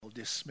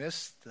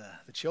dismiss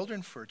the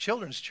children for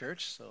Children's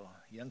Church. So,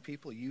 young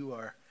people, you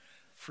are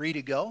free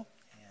to go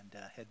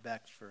and head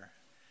back for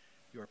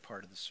your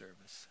part of the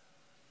service.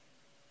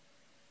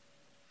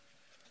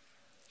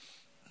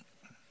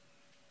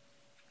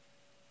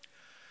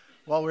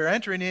 Well, we're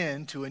entering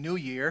into a new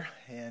year,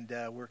 and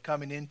we're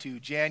coming into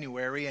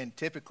January, and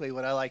typically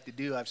what I like to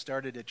do, I've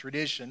started a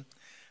tradition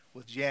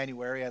with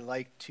January. I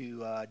like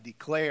to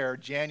declare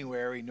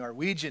January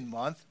Norwegian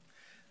month.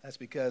 That's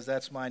because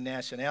that's my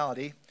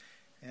nationality.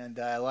 And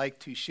I like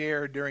to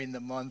share during the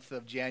month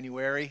of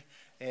January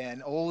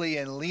an Ole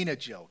and Lena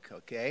joke,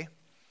 okay?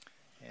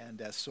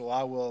 And so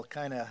I will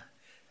kind of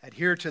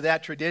adhere to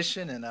that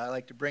tradition, and I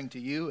like to bring to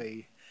you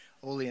a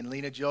Ole and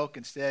Lena joke.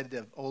 Instead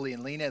of Ole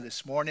and Lena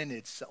this morning,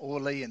 it's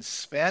Ole and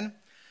Sven.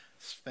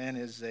 Sven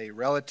is a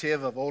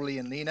relative of Ole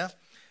and Lena.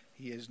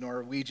 He is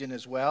Norwegian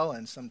as well,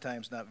 and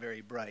sometimes not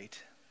very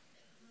bright.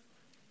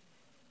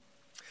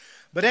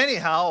 But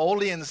anyhow,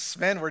 Ole and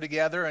Sven were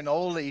together, and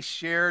Ole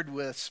shared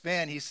with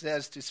Sven. He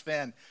says to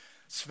Sven,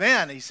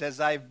 he says,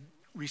 I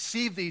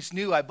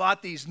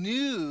bought these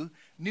new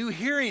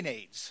hearing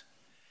aids.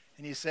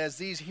 And he says,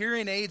 these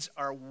hearing aids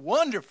are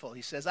wonderful.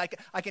 He says, I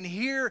can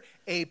hear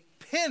a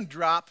pin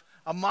drop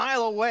a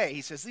mile away.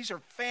 He says, these are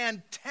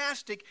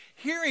fantastic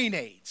hearing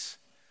aids.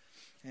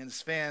 And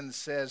Sven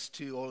says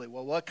to Ole,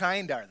 well, what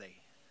kind are they?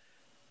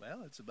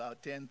 Well, it's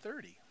about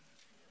 10:30.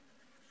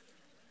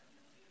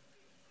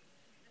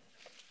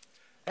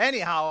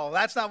 Anyhow,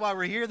 that's not why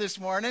we're here this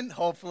morning,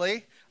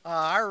 hopefully.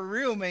 Our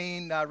real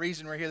main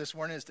reason we're here this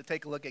morning is to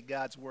take a look at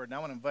God's Word. And I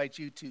want to invite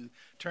you to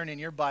turn in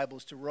your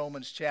Bibles to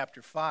Romans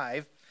chapter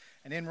 5.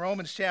 And in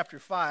Romans chapter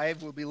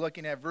 5, we'll be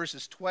looking at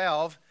verses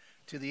 12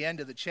 to the end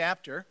of the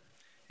chapter.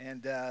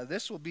 And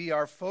this will be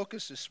our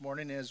focus this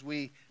morning as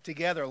we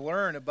together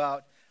learn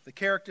about the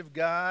character of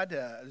God,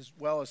 as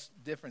well as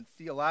different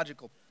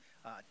theological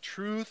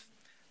truth.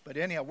 But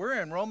anyhow, we're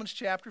in Romans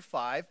chapter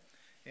 5.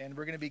 And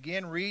we're going to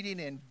begin reading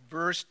in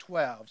verse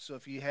 12. So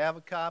if you have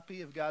a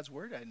copy of God's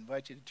Word, I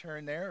invite you to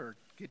turn there or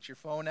get your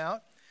phone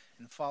out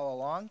and follow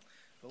along.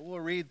 But we'll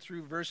read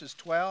through verses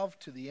 12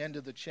 to the end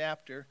of the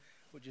chapter,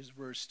 which is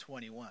verse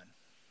 21.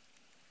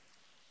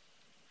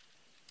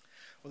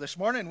 Well, this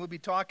morning we'll be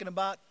talking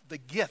about the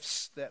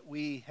gifts that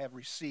we have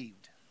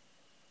received.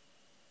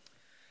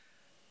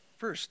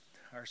 First,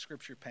 our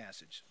scripture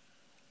passage,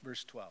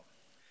 verse 12.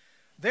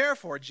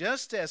 Therefore,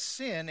 just as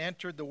sin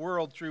entered the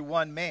world through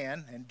one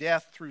man, and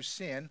death through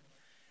sin,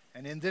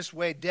 and in this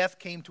way death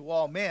came to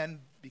all men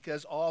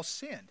because all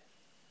sinned.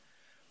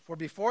 For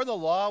before the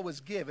law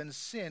was given,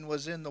 sin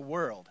was in the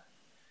world.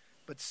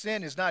 But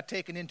sin is not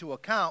taken into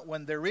account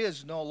when there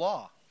is no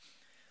law.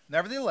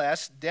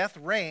 Nevertheless, death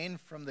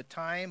reigned from the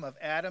time of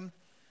Adam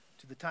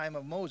to the time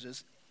of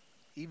Moses,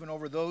 even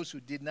over those who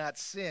did not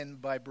sin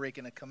by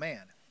breaking a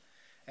command,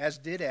 as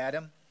did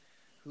Adam,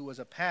 who was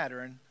a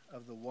pattern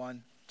of the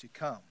one to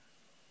come.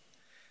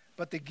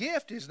 But the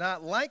gift is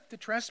not like the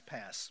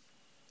trespass.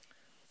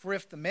 For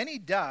if the many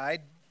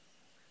died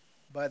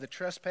by the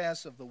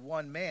trespass of the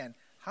one man,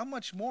 how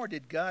much more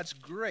did God's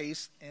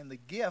grace and the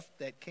gift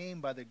that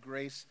came by the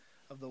grace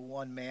of the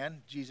one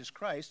man, Jesus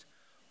Christ,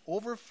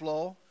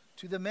 overflow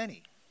to the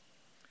many?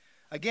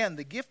 Again,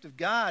 the gift of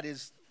God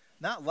is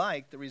not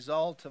like the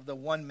result of the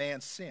one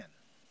man's sin.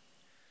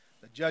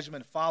 The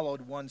judgment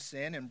followed one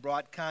sin and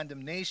brought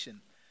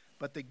condemnation.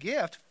 But the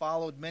gift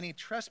followed many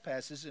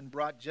trespasses and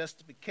brought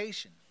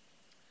justification.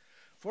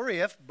 For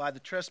if, by the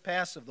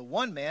trespass of the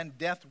one man,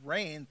 death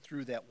reigned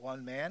through that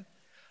one man,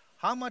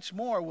 how much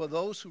more will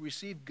those who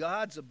receive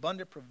God's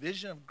abundant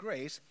provision of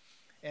grace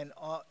and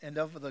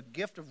of the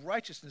gift of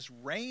righteousness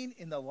reign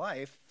in the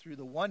life through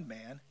the one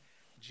man,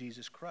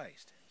 Jesus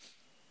Christ?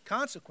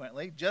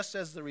 Consequently, just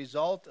as the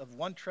result of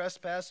one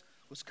trespass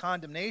was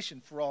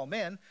condemnation for all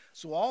men,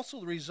 so also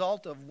the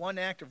result of one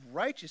act of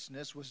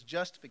righteousness was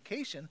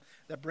justification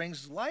that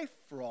brings life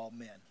for all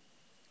men.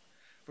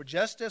 For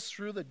just as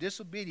through the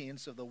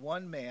disobedience of the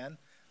one man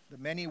the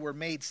many were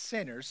made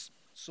sinners,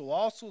 so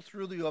also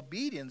through the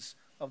obedience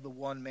of the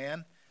one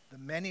man the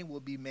many will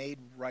be made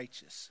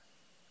righteous.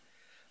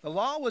 The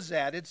law was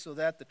added so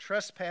that the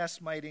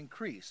trespass might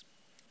increase,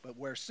 but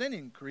where sin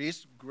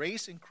increased,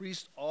 grace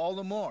increased all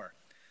the more,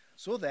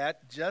 so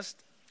that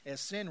just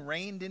as sin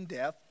reigned in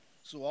death,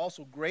 so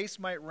also grace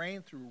might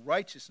reign through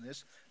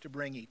righteousness to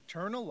bring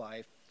eternal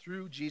life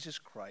through Jesus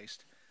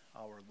Christ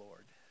our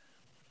Lord.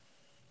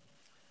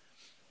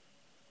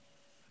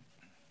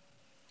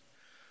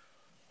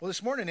 Well,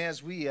 this morning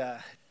as we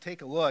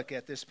take a look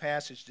at this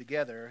passage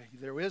together,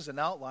 there is an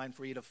outline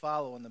for you to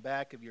follow in the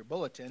back of your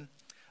bulletin.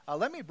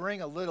 Let me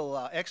bring a little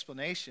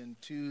explanation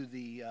to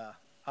the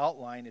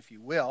outline, if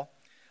you will.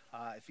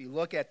 If you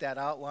look at that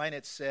outline,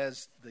 it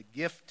says the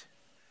gift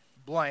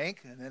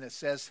blank, and then it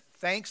says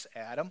thanks,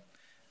 Adam.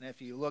 And if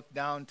you look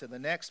down to the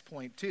next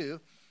point too,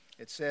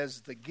 it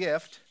says the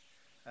gift,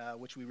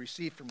 which we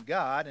received from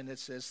God, and it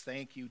says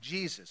thank you,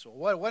 Jesus.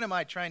 Well, what am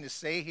I trying to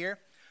say here?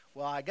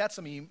 Well, I got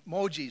some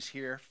emojis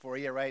here for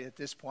you right at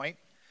this point.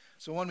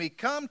 So when we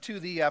come to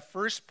the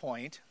first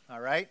point, all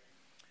right,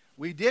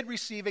 we did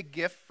receive a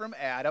gift from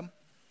Adam,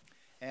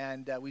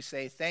 And we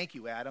say, thank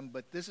you, Adam.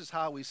 But this is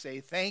how we say,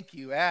 thank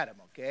you, Adam,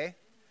 okay?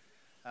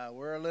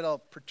 We're a little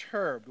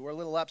perturbed. We're a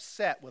little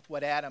upset with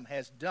what Adam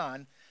has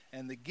done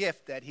and the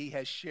gift that he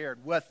has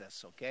shared with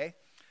us, okay?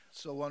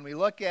 So when we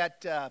look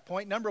at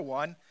point number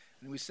 1,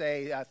 and we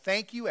say,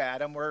 thank you,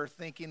 Adam, we're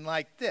thinking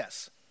like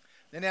this.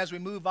 Then as we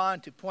move on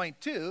to point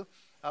 2,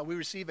 we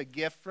receive a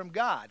gift from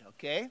God,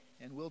 okay?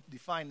 And we'll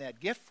define that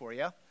gift for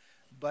you.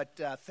 But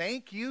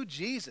thank you,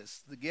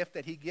 Jesus. The gift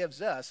that he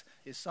gives us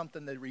is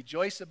something to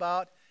rejoice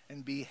about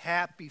and be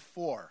happy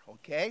for,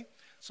 okay?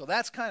 So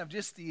that's kind of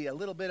just a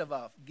little bit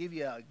of give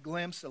you a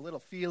glimpse, a little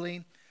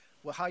feeling,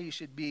 how you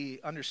should be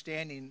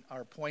understanding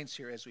our points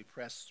here as we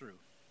press through.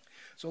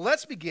 So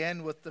let's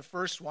begin with the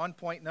first one,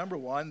 point number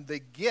 1, the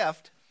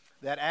gift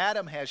that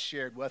Adam has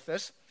shared with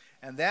us.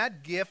 And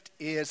that gift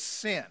is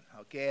sin,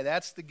 okay?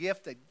 That's the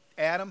gift that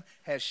Adam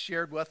has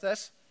shared with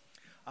us.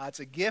 It's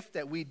a gift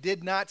that we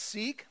did not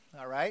seek,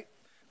 all right?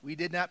 We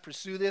did not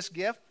pursue this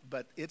gift,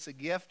 but it's a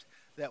gift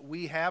that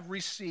we have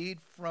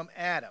received from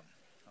Adam,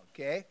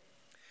 okay?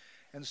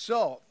 And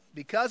so,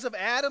 because of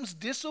Adam's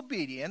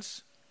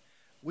disobedience,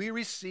 we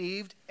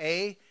received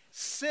a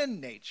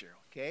sin nature,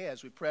 okay?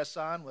 As we press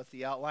on with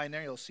the outline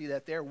there, you'll see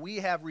that there. We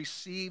have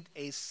received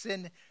a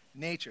sin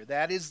nature.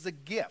 That is the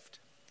gift.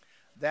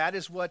 That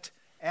is what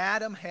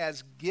Adam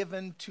has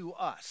given to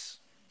us,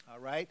 all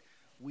right?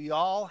 We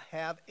all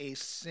have a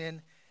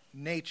sin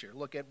nature.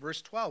 Look at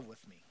verse 12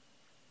 with me.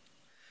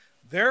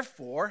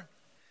 Therefore,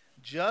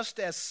 just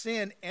as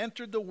sin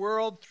entered the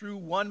world through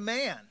one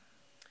man.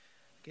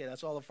 Okay,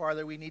 that's all the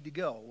farther we need to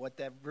go. What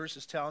that verse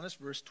is telling us,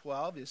 verse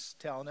 12, is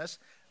telling us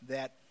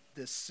that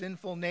the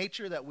sinful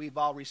nature that we've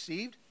all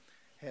received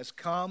has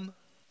come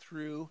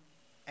through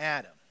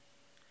Adam.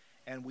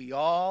 And we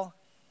all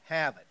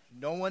have it.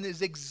 No one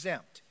is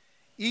exempt.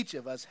 Each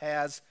of us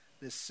has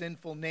this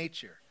sinful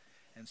nature.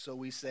 And so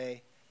we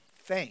say,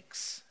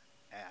 thanks,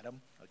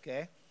 Adam,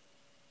 okay?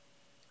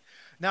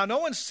 Now, no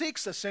one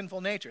seeks a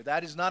sinful nature.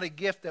 That is not a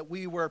gift that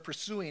we were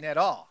pursuing at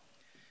all.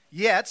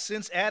 Yet,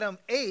 since Adam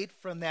ate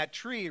from that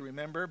tree,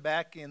 remember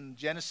back in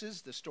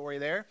Genesis, the story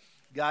there,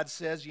 God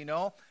says,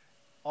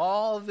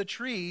 all of the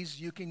trees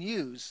you can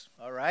use,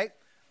 all right?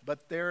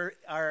 But there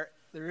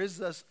is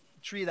this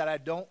tree that I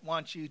don't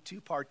want you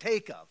to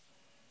partake of.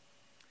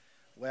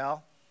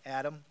 Well,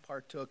 Adam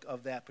partook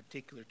of that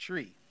particular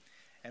tree.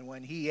 And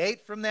when he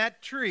ate from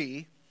that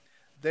tree,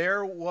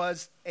 there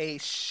was a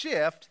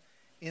shift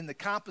in the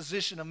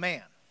composition of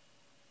man.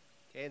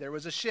 Okay, there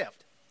was a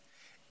shift.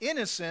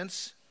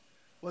 Innocence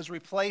was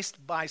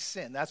replaced by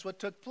sin. That's what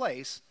took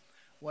place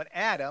when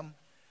Adam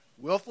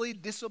willfully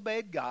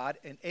disobeyed God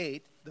and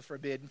ate the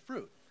forbidden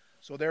fruit.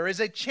 So there is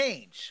a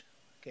change,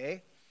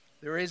 okay?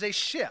 There is a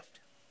shift.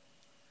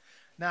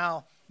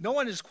 Now, no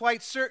one is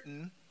quite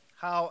certain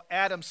how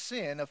Adam's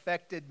sin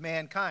affected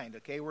mankind,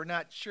 okay? We're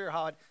not sure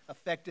how it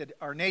affected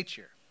our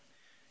nature.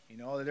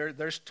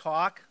 There's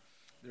talk,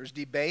 there's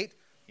debate.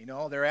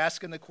 They're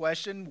asking the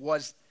question,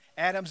 was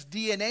Adam's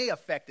DNA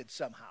affected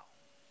somehow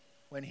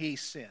when he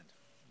sinned?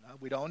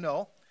 We don't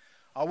know.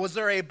 Was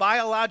there a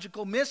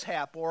biological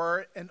mishap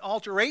or an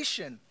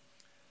alteration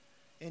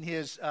in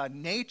his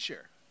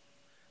nature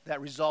that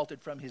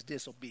resulted from his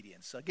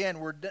disobedience? Again,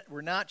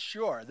 we're not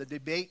sure. The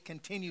debate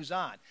continues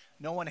on.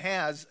 No one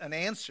has an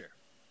answer.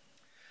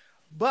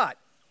 But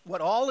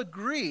what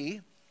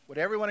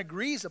everyone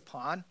agrees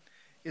upon,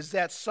 is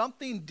that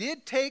something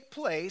did take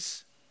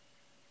place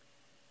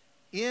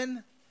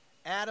in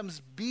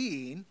Adam's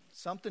being.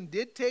 Something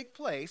did take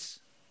place.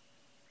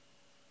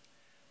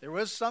 There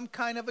was some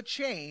kind of a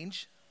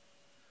change,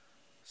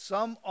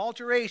 some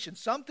alteration.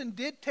 Something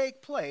did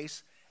take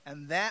place,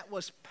 and that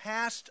was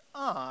passed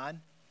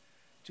on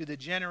to the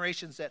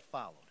generations that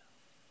followed.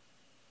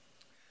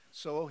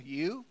 So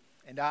you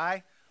and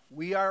I,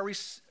 we are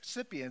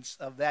recipients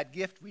of that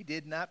gift we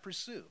did not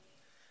pursue.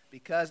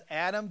 Because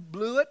Adam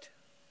blew it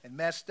and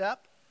messed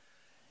up,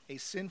 a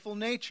sinful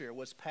nature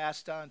was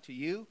passed on to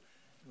you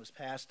and was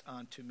passed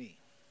on to me.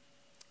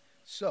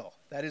 So,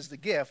 that is the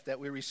gift that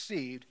we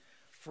received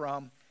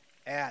from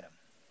Adam.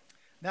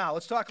 Now,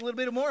 let's talk a little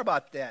bit more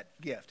about that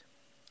gift.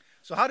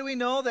 So, how do we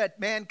know that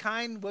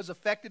mankind was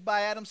affected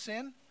by Adam's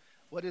sin?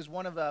 What is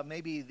one of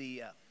maybe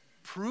the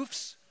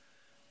proofs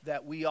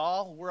that we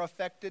all were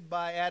affected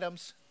by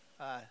Adam's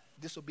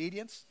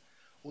disobedience?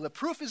 Well, the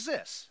proof is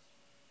this.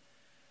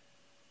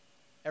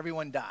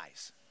 Everyone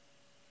dies.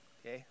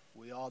 Okay?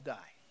 We all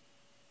die.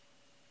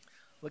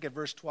 Look at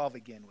verse 12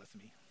 again with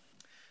me.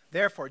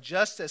 Therefore,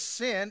 just as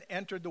sin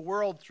entered the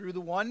world through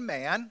the one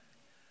man,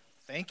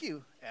 thank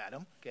you,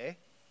 Adam, okay,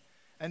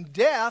 and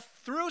death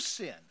through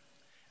sin.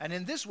 And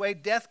in this way,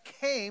 death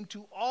came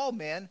to all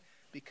men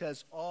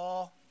because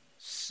all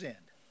sinned.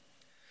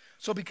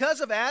 So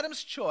because of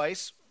Adam's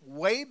choice,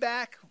 way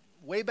back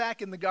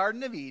in the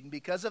Garden of Eden,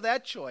 because of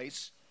that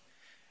choice,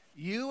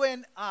 you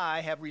and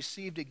I have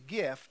received a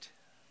gift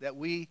that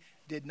we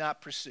did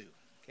not pursue,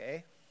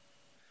 okay?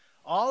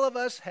 All of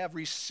us have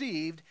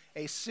received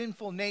a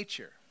sinful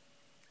nature.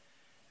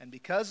 And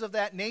because of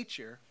that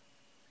nature,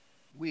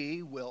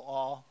 we will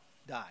all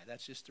die.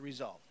 That's just the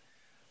result.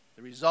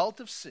 The result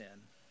of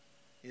sin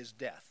is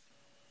death.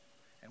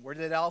 And where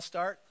did it all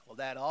start? Well,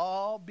 that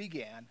all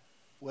began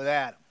with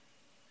Adam.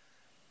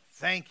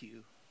 Thank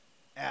you,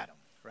 Adam,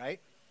 right?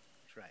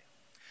 That's right.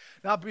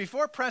 Now,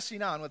 before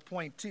pressing on with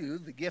point 2,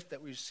 the gift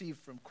that we received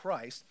from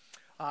Christ,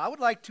 I would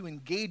like to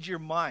engage your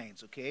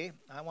minds, okay?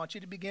 I want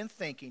you to begin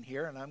thinking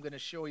here, and I'm going to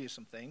show you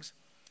some things.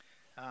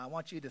 I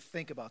want you to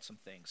think about some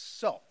things.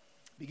 So,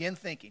 begin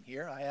thinking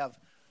here. I have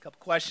a couple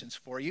questions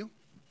for you.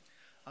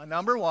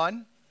 Number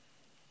 1,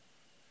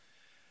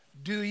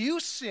 do you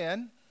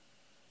sin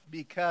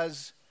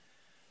because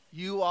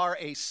you are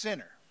a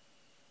sinner?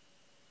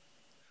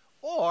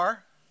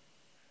 Or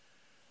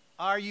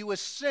are you a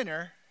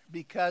sinner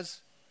because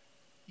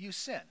you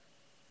sin?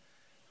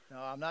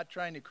 Now, I'm not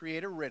trying to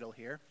create a riddle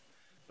here,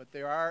 but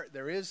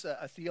there is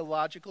a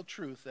theological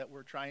truth that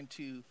we're trying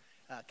to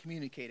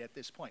communicate at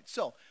this point.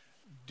 So,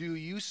 do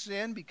you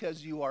sin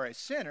because you are a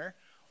sinner,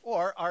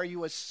 or are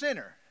you a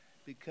sinner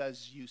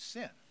because you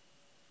sin?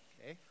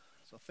 Okay,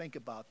 so think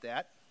about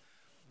that.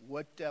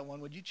 What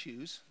one would you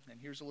choose? And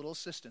here's a little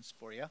assistance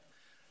for you.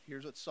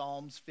 Here's what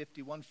Psalms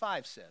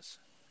 51:5 says.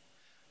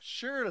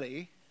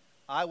 Surely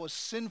I was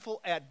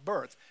sinful at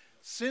birth,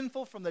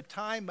 sinful from the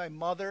time my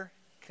mother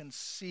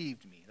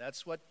conceived me.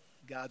 That's what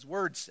God's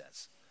word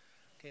says.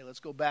 Okay, let's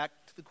go back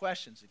to the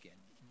questions again.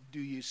 Do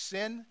you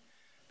sin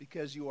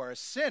because you are a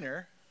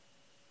sinner,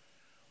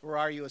 or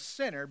are you a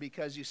sinner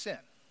because you sin?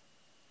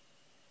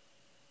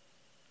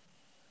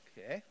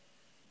 Okay.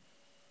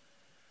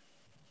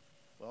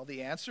 Well,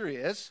 the answer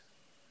is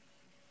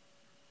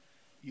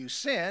you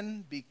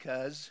sin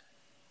because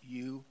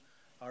you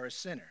are a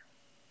sinner.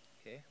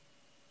 Okay?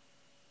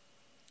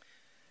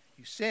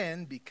 You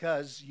sin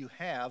because you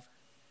have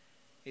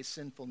a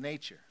sinful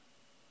nature.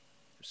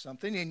 There's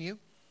something in you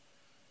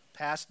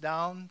passed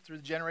down through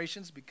the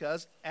generations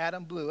because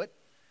Adam blew it.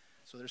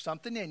 So there's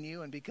something in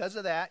you, and because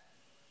of that,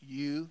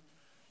 you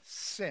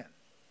sin.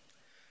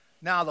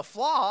 Now, the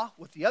flaw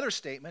with the other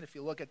statement, if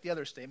you look at the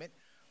other statement,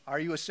 are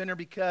you a sinner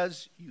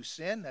because you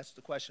sin? That's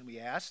the question we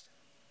asked.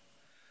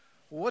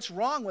 Well, what's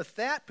wrong with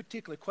that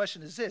particular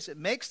question is this. It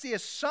makes the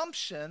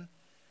assumption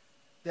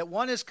that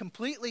one is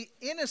completely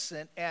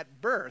innocent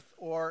at birth,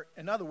 or,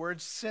 in other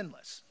words,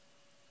 sinless.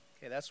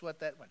 Okay, that's what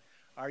that one.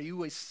 Are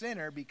you a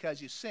sinner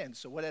because you sin?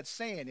 So what that's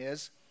saying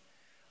is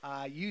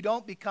you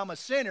don't become a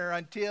sinner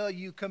until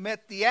you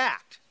commit the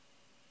act.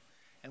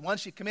 And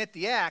once you commit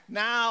the act,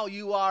 now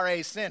you are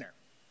a sinner.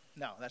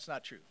 No, that's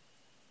not true.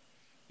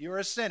 You're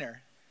a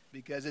sinner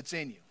because it's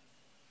in you.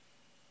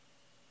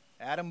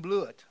 Adam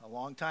blew it a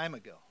long time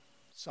ago.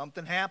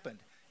 Something happened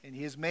in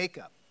his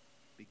makeup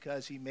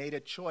because he made a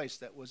choice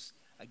that was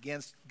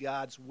against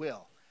God's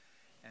will.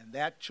 And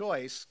that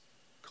choice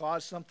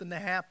caused something to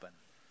happen.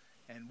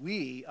 And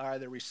we are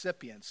the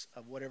recipients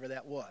of whatever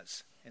that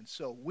was. And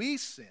so we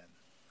sin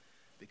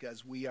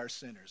because we are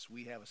sinners.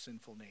 We have a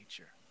sinful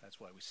nature. That's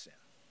why we sin.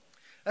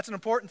 That's an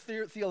important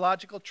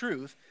theological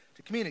truth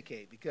to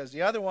communicate, because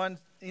the other one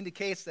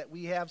indicates that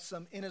we have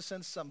some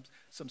innocence,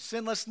 some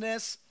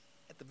sinlessness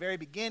at the very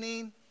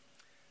beginning.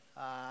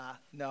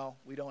 No,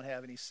 we don't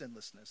have any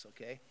sinlessness,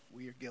 okay?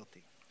 We are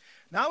guilty.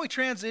 Now we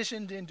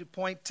transitioned into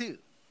point 2.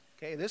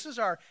 Okay, this is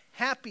our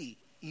happy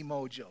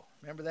emoji.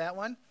 Remember that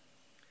one?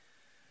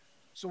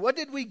 So what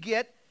did we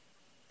get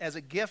as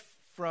a gift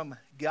from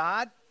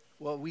God?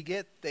 Well, we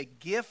get the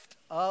gift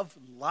of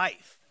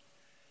life.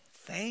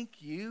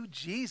 Thank you,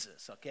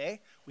 Jesus, okay?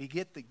 We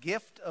get the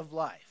gift of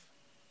life.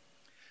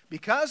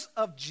 Because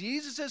of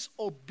Jesus'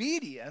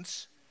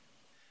 obedience,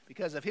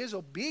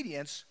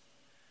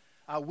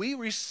 we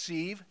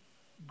receive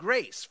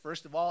grace.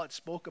 First of all, it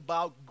spoke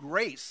about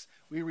grace.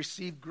 We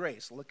receive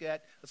grace.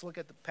 Let's look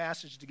at the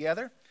passage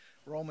together.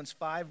 Romans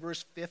 5,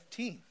 verse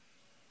 15.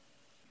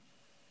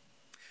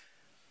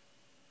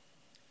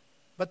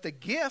 But the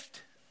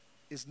gift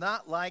is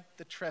not like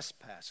the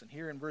trespass. And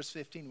here in verse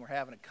 15, we're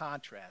having a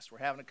contrast.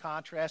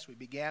 We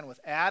began with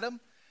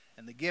Adam,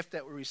 and the gift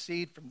that we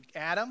received from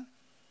Adam,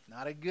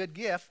 not a good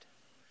gift.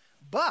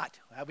 But,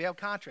 we have a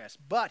contrast.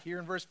 But, here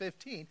in verse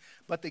 15,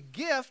 but the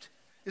gift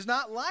is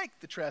not like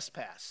the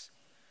trespass.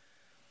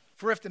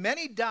 For if the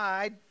many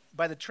died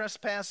by the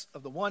trespass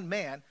of the one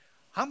man,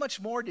 how much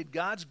more did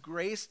God's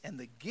grace and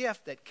the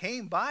gift that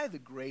came by the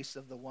grace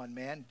of the one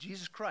man,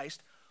 Jesus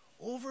Christ,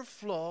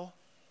 overflow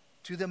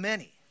to the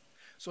many?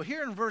 So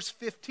here in verse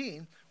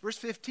 15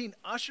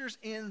 ushers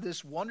in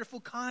this wonderful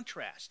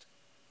contrast.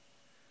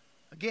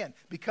 Again,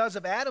 because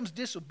of Adam's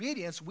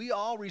disobedience, we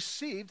all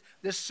received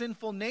this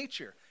sinful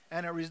nature.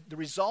 And the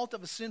result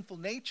of a sinful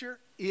nature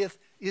is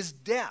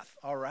death,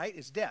 all right?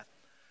 Is death.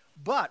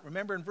 But,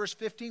 remember in verse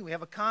 15, we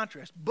have a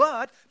contrast.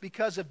 But,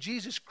 because of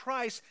Jesus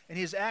Christ and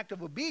his act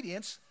of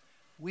obedience,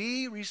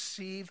 we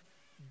receive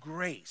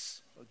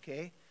grace,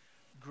 okay?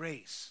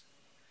 Grace.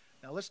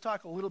 Now, let's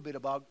talk a little bit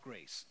about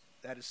grace.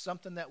 That is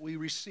something that we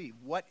receive.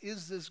 What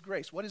is this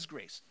grace? What is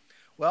grace?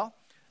 Well,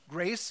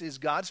 grace is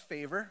God's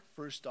favor,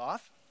 first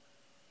off.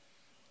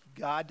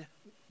 God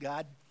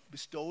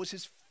bestows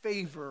his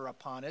favor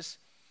upon us.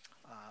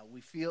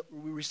 We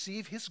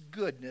receive his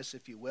goodness,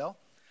 if you will.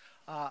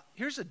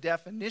 Here's a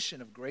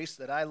definition of grace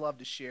that I love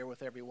to share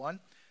with everyone.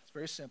 It's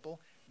very simple.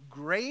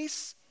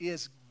 Grace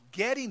is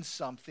getting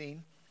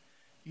something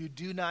you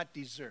do not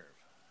deserve.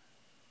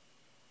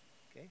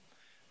 Okay?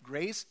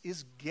 Grace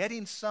is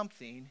getting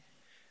something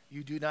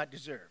you do not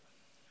deserve.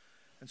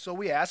 And so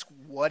we ask,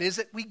 what is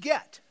it we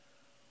get?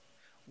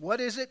 What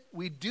is it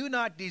we do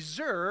not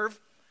deserve,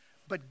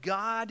 but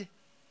God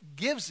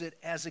gives it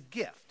as a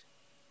gift?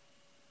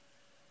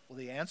 Well,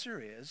 the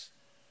answer is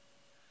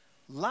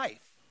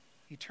life,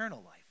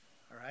 eternal life.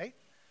 All right?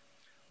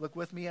 Look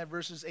with me at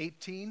verses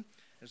 18.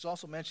 It's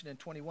also mentioned in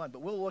 21,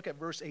 but we'll look at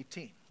verse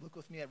 18. Look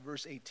with me at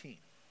verse 18.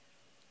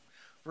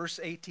 Verse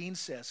 18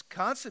 says,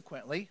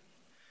 consequently,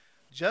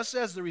 just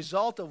as the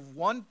result of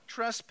one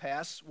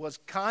trespass was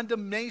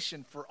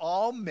condemnation for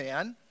all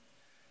men,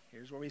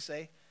 here's where we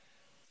say,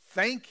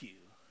 thank you,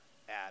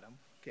 Adam,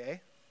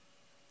 okay?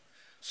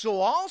 So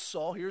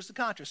also, here's the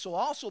contrast, so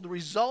also the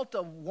result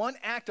of one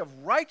act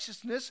of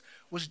righteousness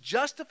was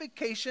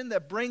justification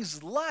that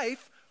brings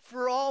life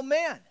for all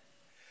men.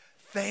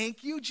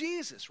 Thank you,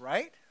 Jesus,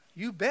 right?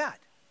 You bet.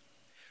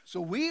 So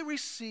we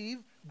receive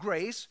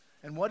grace,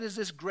 and what is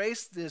this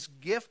grace, this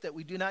gift that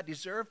we do not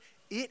deserve?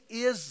 It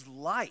is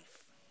life.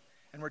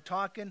 And we're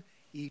talking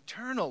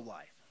eternal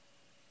life.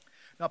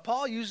 Now,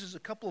 Paul uses a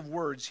couple of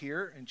words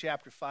here in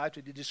chapter 5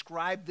 to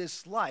describe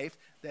this life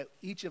that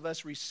each of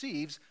us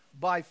receives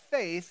by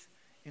faith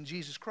in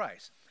Jesus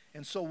Christ.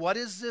 And so what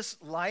is this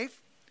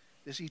life,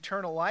 this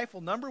eternal life?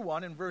 Well, number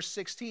one, in verse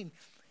 16,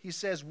 he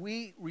says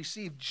we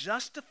receive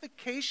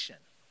justification.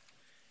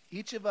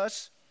 Each of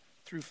us,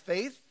 through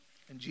faith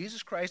in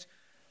Jesus Christ,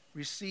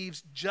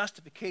 receives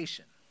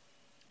justification.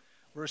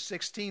 Verse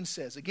 16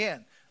 says,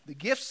 again, the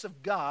gifts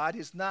of God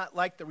is not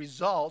like the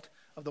result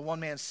of the one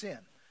man's sin.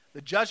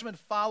 The judgment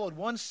followed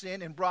one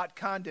sin and brought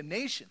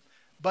condemnation.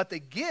 But the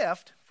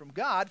gift from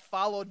God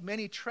followed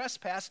many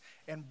trespass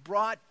and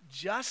brought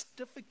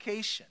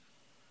justification.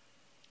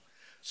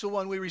 So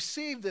when we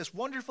receive this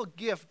wonderful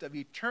gift of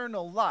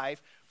eternal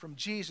life from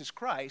Jesus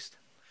Christ,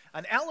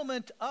 an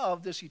element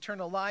of this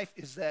eternal life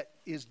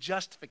is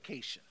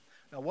justification.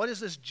 Now, what is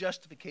this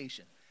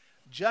justification?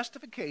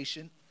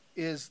 Justification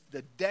is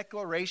the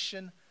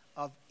declaration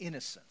of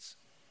innocence.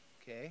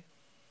 Okay?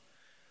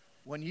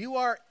 When you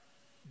are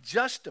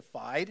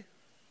justified,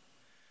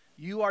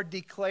 you are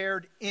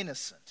declared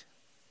innocent.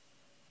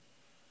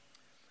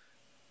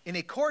 In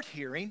a court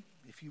hearing,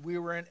 if we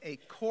were in a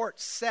court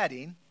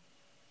setting,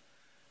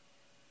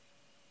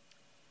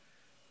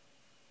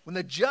 when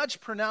the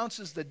judge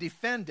pronounces the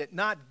defendant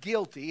not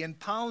guilty and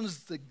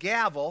pounds the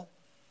gavel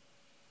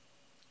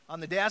on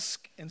the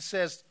desk and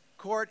says,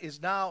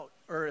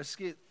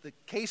 the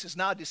case is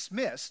now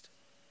dismissed,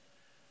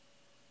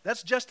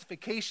 that's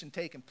justification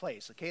taking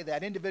place, okay?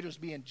 That individual is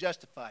being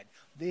justified.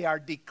 They are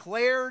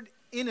declared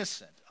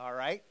innocent, all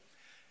right?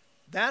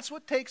 That's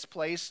what takes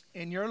place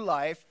in your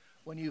life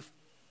when you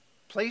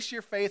place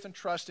your faith and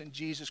trust in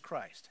Jesus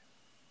Christ.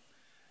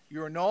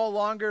 You are no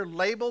longer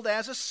labeled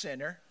as a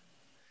sinner,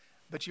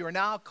 but you are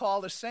now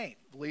called a saint,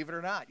 believe it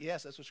or not.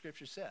 Yes, that's what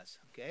Scripture says,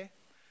 okay?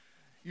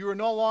 You are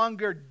no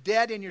longer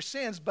dead in your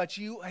sins, but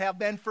you have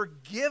been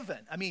forgiven.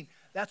 I mean,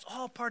 that's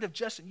all part of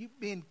justice. You've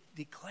been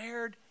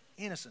declared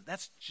innocent.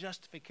 That's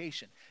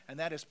justification. And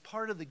that is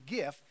part of the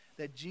gift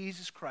that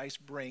Jesus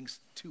Christ brings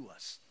to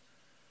us.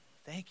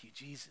 Thank you,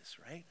 Jesus,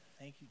 right?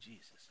 Thank you,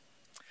 Jesus.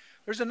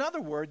 There's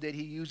another word that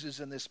he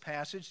uses in this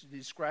passage to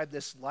describe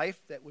this life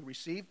that we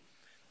receive.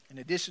 In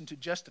addition to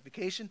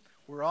justification,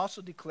 we're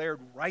also declared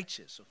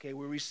righteous, okay?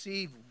 We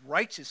receive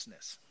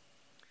righteousness.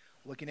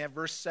 Looking at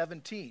verse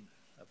 17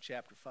 of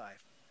chapter 5.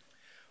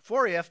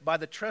 For if by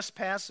the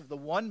trespass of the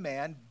one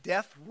man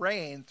death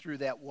reigned through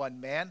that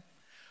one man,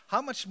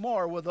 how much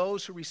more will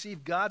those who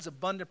receive God's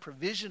abundant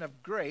provision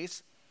of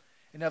grace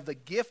and of the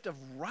gift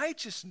of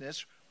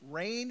righteousness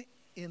reign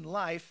in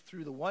life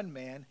through the one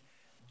man,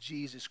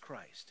 Jesus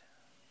Christ?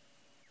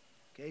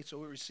 Okay, so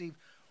we receive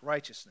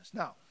righteousness.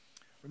 Now,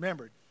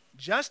 remember,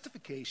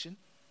 justification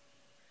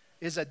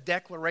is a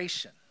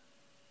declaration.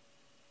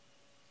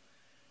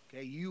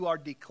 Okay, you are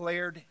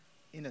declared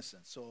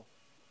innocent. So,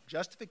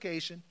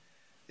 justification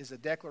is a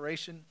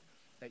declaration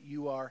that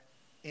you are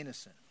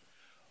innocent.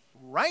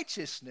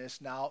 Righteousness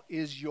now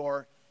is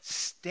your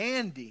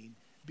standing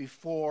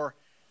before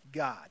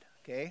God,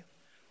 okay?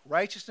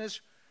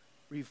 Righteousness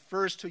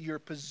refers to your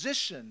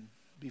position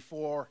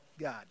before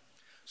God.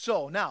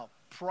 So now,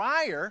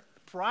 prior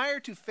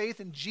to faith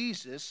in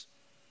Jesus,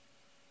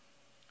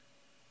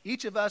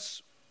 each of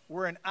us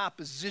were in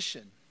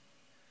opposition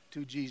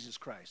to Jesus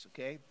Christ,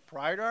 okay?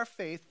 Prior to our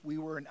faith, we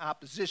were in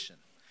opposition.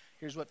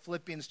 Here's what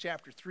Philippians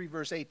chapter 3,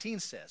 verse 18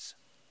 says.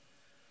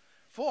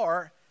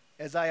 For,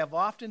 as I have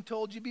often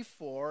told you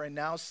before, and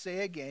now say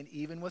again,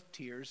 even with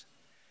tears,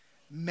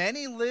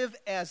 many live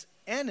as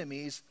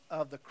enemies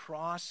of the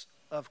cross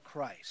of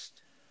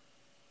Christ.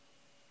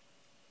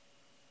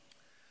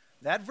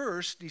 That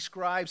verse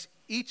describes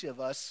each of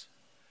us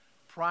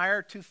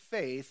prior to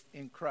faith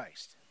in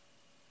Christ.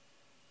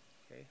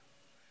 Okay?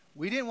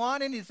 We didn't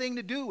want anything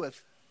to do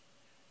with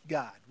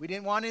God. We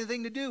didn't want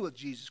anything to do with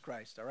Jesus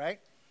Christ, all right?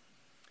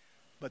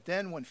 But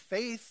then when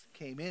faith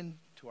came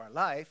into our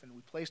life and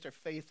we placed our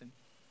faith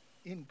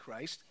in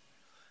Christ,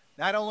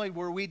 not only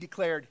were we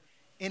declared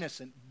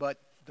innocent, but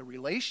the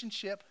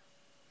relationship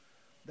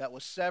that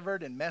was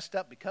severed and messed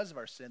up because of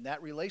our sin,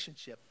 that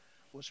relationship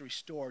was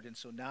restored. And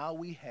so now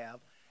we have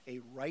a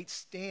right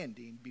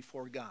standing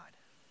before God.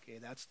 Okay,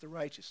 that's the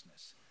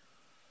righteousness.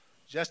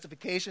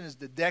 Justification is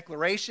the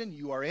declaration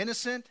you are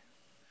innocent.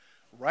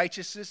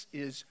 Righteousness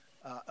is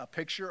a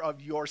picture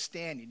of your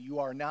standing. You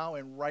are now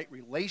in right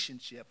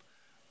relationship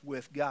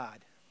with God.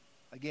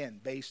 Again,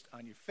 based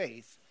on your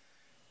faith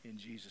in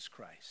Jesus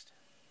Christ.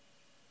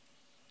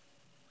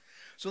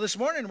 So this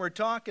morning we're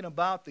talking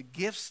about the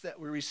gifts that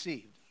we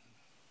received.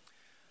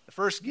 The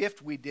first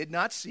gift we did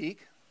not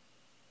seek,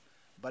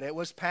 but it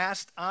was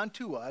passed on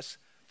to us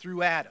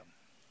through Adam.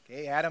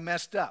 Okay, Adam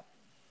messed up.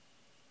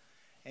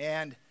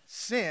 And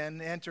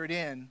sin entered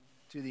into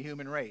the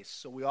human race.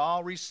 So we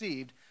all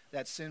received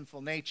that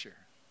sinful nature.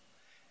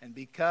 And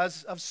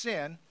because of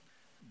sin,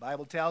 the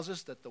Bible tells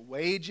us that the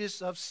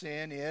wages of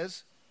sin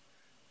is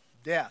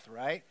death,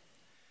 right?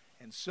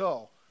 And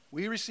so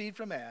we received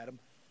from Adam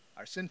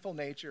our sinful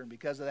nature, and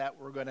because of that,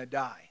 we're going to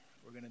die.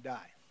 We're going to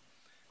die.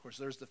 Of course,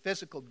 there's the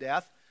physical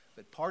death,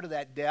 but part of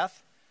that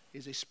death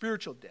is a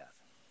spiritual death.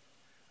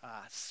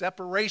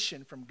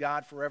 Separation from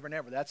God forever and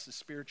ever. That's the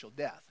spiritual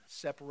death.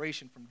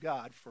 Separation from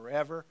God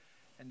forever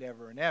and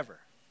ever and ever.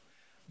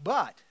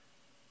 But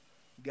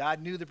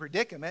God knew the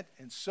predicament,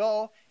 and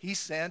so he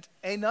sent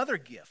another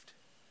gift.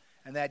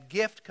 And that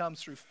gift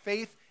comes through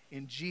faith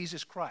in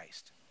Jesus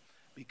Christ.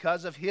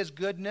 Because of his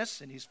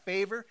goodness and his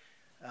favor,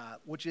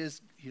 which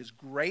is his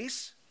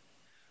grace,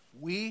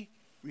 we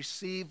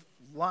receive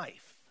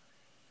life.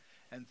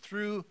 And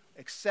through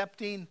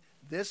accepting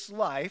this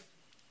life,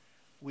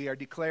 we are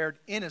declared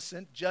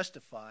innocent,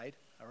 justified,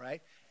 all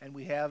right? And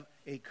we have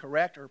a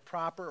correct or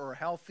proper or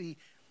healthy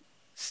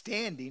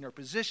standing or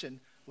position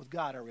with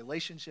God. Our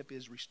relationship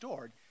is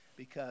restored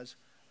because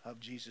of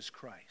Jesus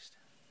Christ.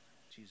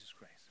 Jesus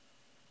Christ.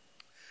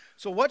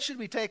 So what should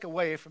we take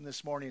away from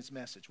this morning's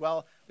message?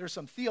 Well, there's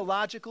some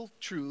theological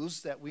truths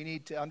that we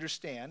need to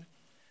understand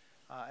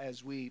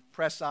as we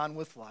press on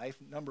with life.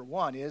 Number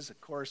one is,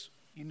 of course,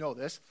 you know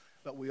this,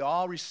 but we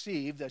all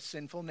received a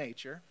sinful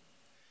nature.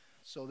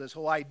 So this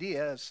whole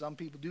idea, some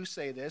people do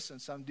say this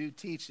and some do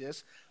teach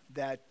this,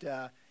 that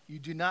you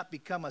do not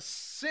become a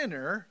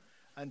sinner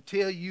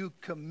until you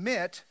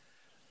commit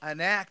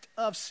an act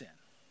of sin.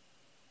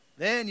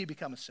 Then you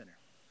become a sinner.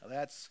 Now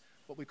that's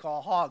what we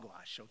call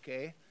hogwash,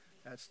 okay?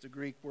 That's the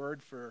Greek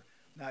word for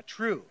not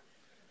true.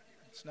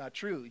 It's not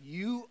true.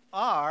 You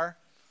are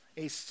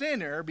a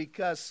sinner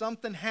because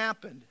something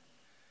happened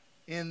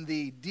in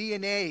the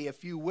DNA,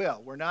 if you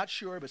will. We're not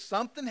sure, but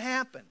something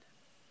happened.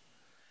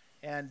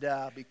 And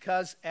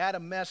because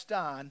Adam messed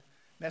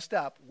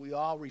up, we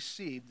all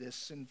received this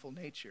sinful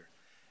nature.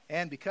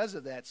 And because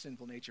of that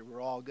sinful nature,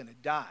 we're all going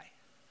to die.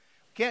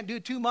 We can't do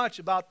too much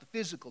about the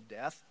physical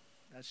death.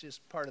 That's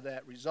just part of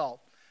that result.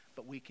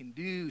 But we can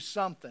do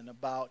something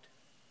about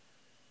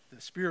the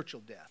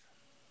spiritual death.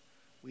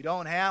 We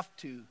don't have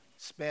to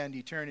spend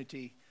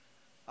eternity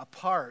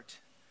apart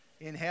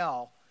in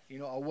hell,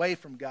 away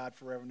from God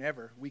forever and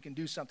ever. We can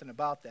do something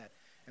about that.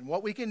 And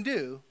what we can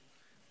do,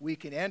 we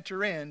can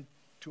enter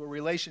into a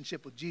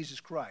relationship with Jesus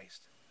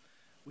Christ.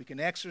 We can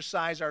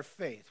exercise our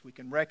faith. We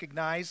can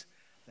recognize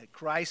that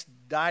Christ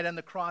died on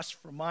the cross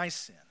for my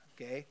sin,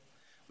 okay?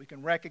 We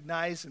can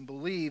recognize and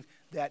believe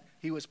that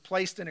he was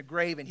placed in a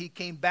grave and he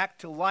came back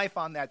to life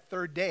on that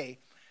third day.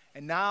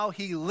 And now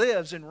he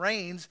lives and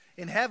reigns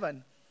in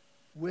heaven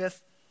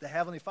with the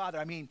Heavenly Father.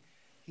 I mean,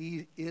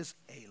 he is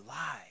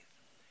alive.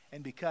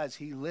 And because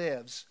he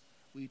lives,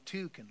 we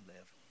too can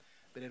live.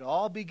 But it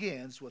all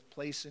begins with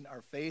placing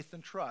our faith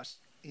and trust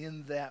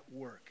in that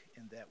work,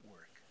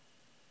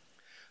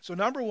 So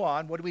number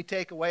one, what do we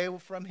take away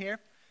from here?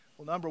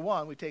 Well, number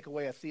one, we take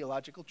away a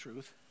theological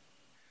truth.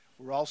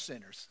 We're all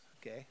sinners,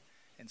 okay?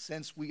 And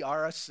since we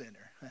are a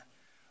sinner,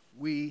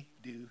 we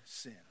do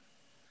sin.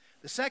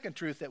 The second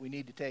truth that we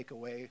need to take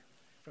away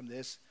from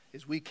this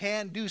is we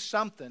can do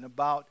something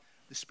about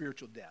the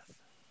spiritual death.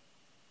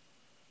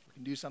 We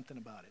can do something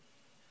about it.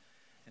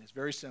 And it's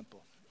very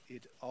simple.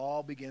 It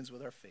all begins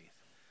with our faith.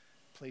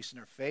 Placing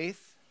our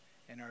faith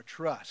and our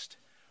trust.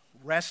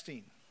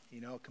 Resting,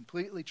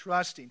 completely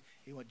trusting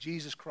in what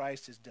Jesus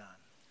Christ has done.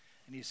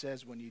 And he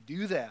says when you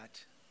do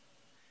that,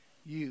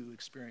 you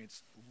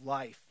experience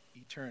life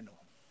eternal.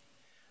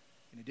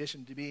 In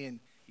addition to being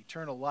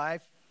eternal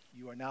life,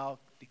 you are now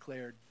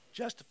declared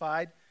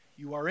justified.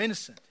 You are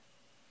innocent.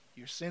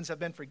 Your sins have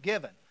been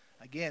forgiven,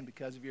 again,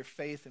 because of your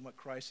faith in what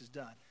Christ has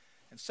done.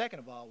 And second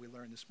of all, we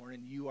learned this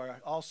morning, you are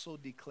also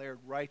declared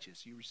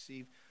righteous. You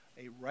receive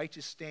a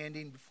righteous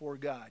standing before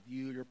God.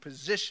 Your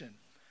position,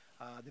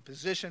 the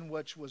position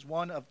which was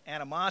one of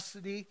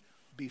animosity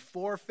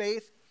before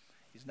faith,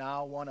 is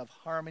now one of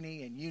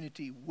harmony and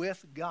unity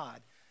with God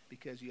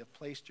because you have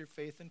placed your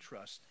faith and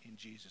trust in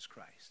Jesus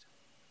Christ.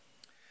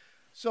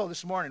 So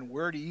this morning,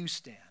 where do you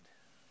stand?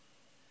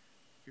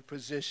 Your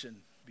position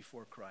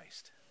before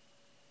Christ.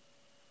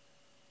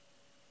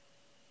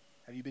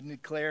 Have you been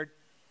declared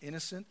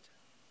innocent?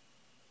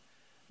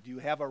 Do you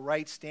have a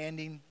right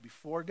standing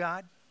before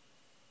God?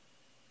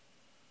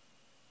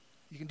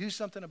 You can do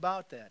something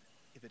about that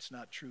if it's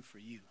not true for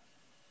you.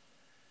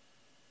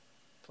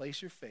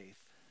 Place your faith,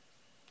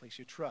 place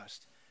your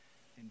trust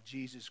in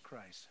Jesus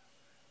Christ.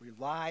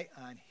 Rely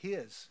on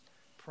his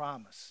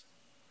promise,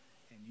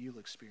 and you'll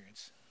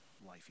experience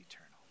life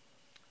eternal.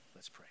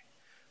 Let's pray.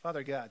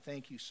 Father God,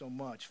 thank you so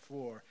much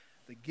for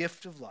the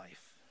gift of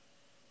life.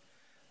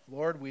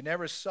 Lord, we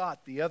never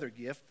sought the other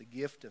gift, the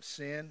gift of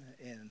sin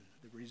and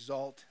the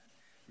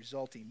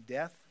resulting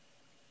death.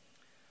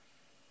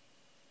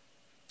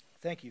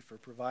 Thank you for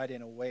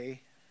providing a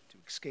way to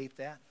escape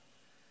that,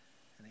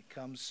 and it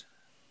comes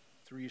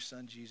through your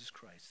Son, Jesus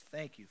Christ.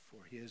 Thank you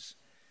for his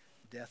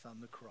death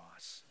on the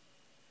cross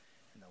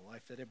and the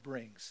life that it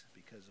brings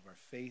because of our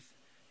faith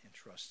and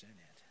trust in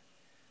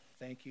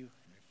it. Thank you,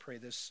 and we pray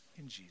this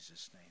in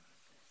Jesus' name.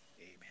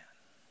 Amen.